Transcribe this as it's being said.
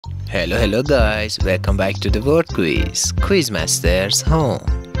Hello guys, welcome back to the word quiz, Quizmaster's home.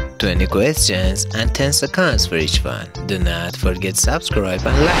 20 questions and 10 seconds for each one. Do not forget subscribe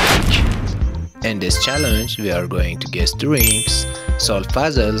and like. In this challenge, we are going to guess the rings, solve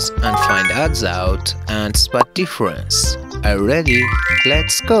puzzles and find odds out and spot difference. Are you ready?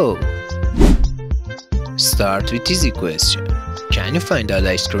 Let's go! Start with easy question. Can you find odd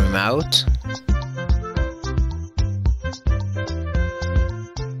ice cream out?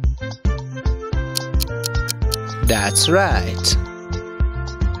 That's right.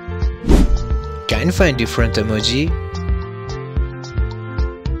 Can you find different emoji?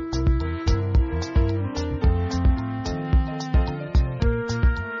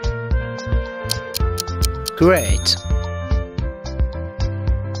 Great.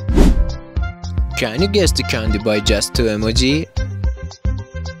 Can you guess the candy by just 2 emoji?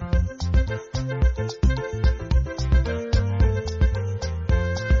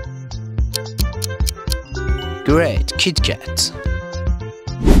 Great, Kit Kat.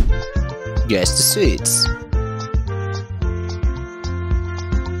 Guess the sweets.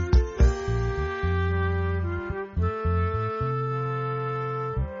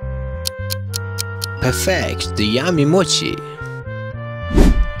 Perfect, the yummy mochi.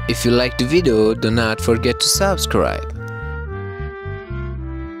 If you like the video, do not forget to subscribe.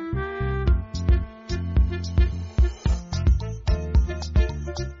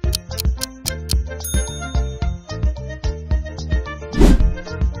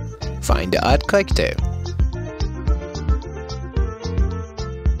 Find the odd character.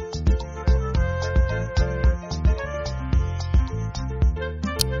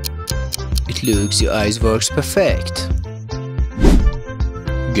 It looks your eyes works perfect.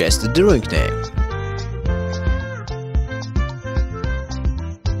 Guess the drink name.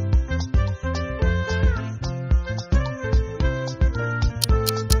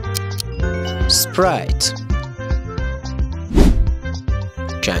 Sprite.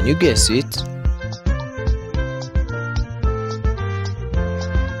 Can you guess it?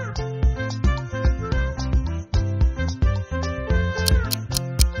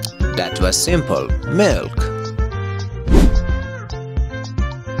 That was simple. Milk.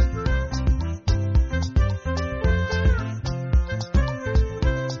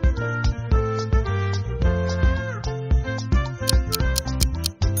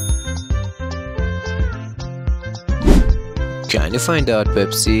 Can you find out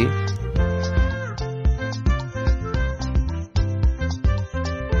Pepsi?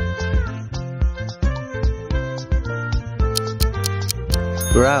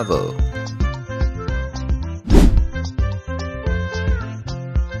 Bravo!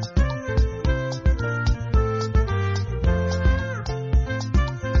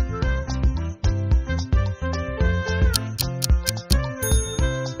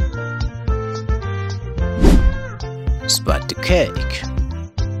 Spot the cake.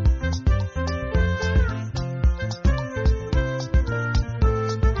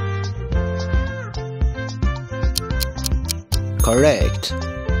 Correct.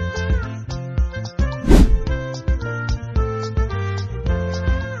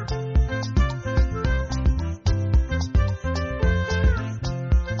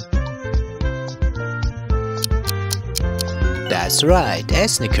 That's right,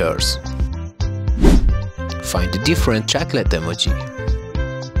 Snickers. Find a different chocolate emoji.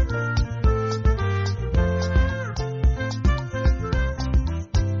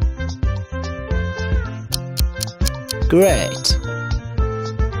 Great!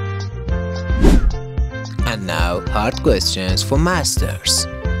 And now, hard questions for masters.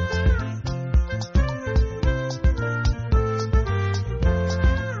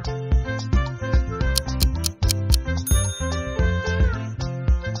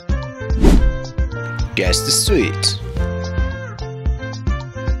 Guess the sweet.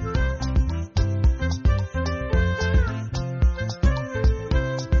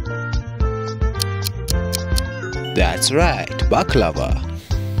 That's right, baklava.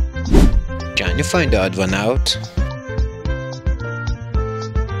 Can you find the odd one out?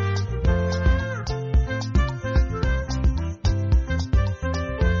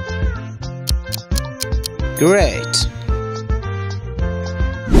 Great.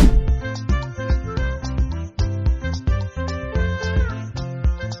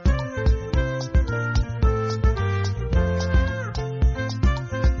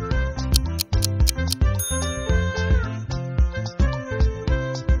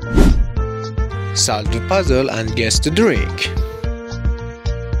 Solve the puzzle and guess the drink.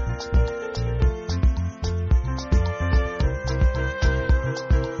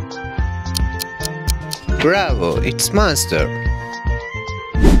 Bravo, it's Monster.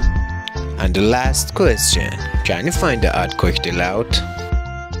 And the last question, can you find the odd cocktail out?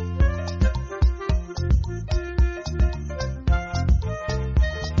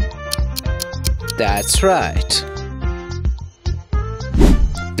 That's right.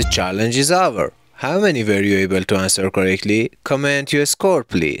 The challenge is over. How many were you able to answer correctly? Comment your score,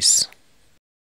 please.